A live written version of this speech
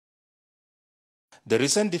The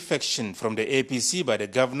recent defection from the APC by the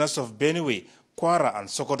governors of Benue, Kwara and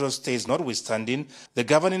Sokoto states notwithstanding, the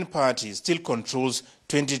governing party still controls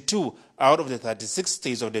 22 out of the 36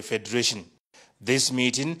 states of the federation. This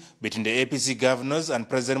meeting between the APC governors and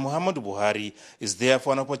President Muhammadu Buhari is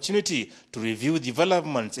therefore an opportunity to review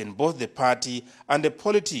developments in both the party and the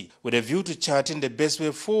polity with a view to charting the best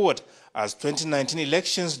way forward as 2019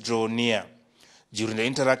 elections draw near. During the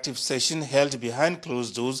interactive session held behind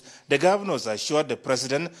closed doors, the governors assured the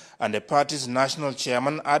president and the party's national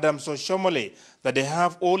chairman, Adams Oshomole, that they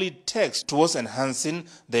have all it takes towards enhancing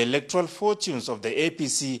the electoral fortunes of the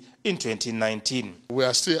APC in 2019. We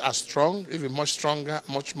are still as strong, even much stronger,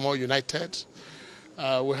 much more united.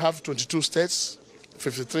 We have 22 states,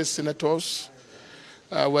 53 senators.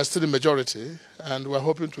 We're still the majority, and we're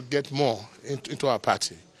hoping to get more into our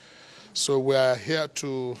party. So we are here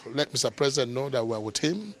to let Mr. President know that we're with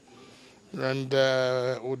him, and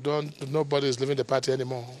nobody is leaving the party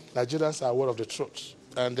anymore. Nigerians are aware of the truth,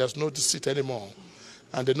 and there's no deceit anymore.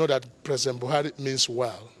 And they know that President Buhari means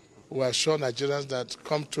well. We assure Nigerians that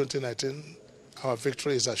come 2019, our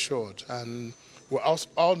victory is assured. And we ask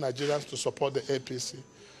all Nigerians to support the APC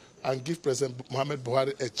and give President Muhammadu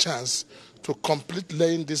Buhari a chance to complete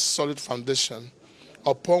laying this solid foundation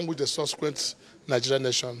upon which the subsequent Nigerian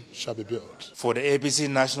nation shall be built. For the APC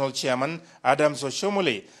national chairman, Adams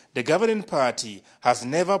Oshomole, the governing party has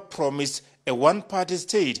never promised a one-party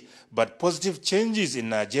state, but positive changes in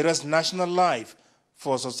Nigeria's national life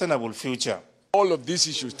for a sustainable future. All of these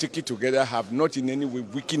issues taken together have not in any way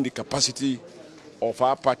weakened the capacity of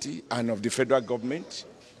our party and of the federal government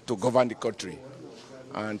to govern the country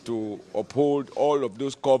and to uphold all of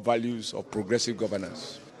those core values of progressive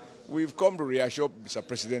governance. We've come to reassure Mr.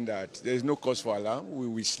 President that there is no cause for alarm. We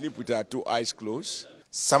will sleep with our two eyes closed.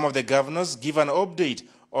 Some of the governors give an update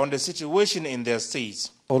on the situation in their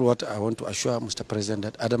states. All what I want to assure Mr. President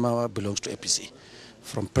that Adamawa belongs to APC,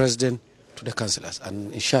 from president to the councillors,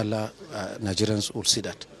 and inshallah Nigerians will see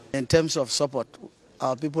that. In terms of support,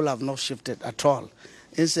 our people have not shifted at all.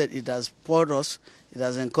 Instead, it has poured us, it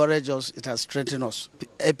has encouraged us, it has strengthened us.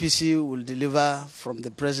 APC will deliver from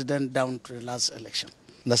the president down to the last election.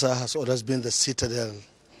 Nassau has always been the citadel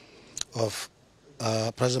of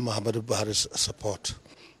President Muhammadu Buhari's support.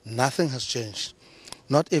 Nothing has changed.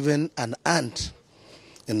 Not even an ant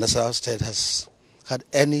in Nassau State has had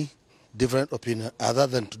any different opinion other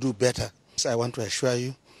than to do better. I want to assure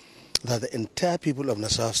you that the entire people of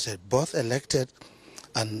Nassau State, both elected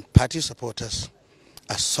and party supporters,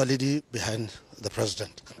 are solidly behind the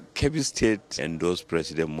president. Kebbi State endorsed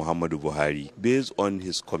President Muhammadu Buhari based on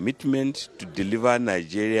his commitment to deliver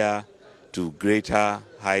Nigeria to greater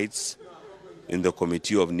heights in the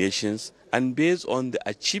Committee of Nations and based on the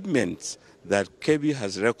achievements that Kebbi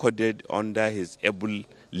has recorded under his able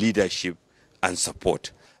leadership and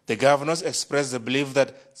support. The governors expressed the belief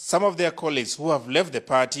that some of their colleagues who have left the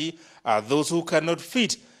party are those who cannot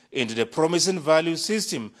fit into the promising value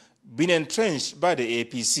system being entrenched by the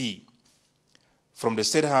APC. From the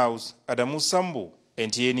State House, Adamu Sambo,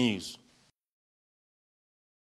 NTA News.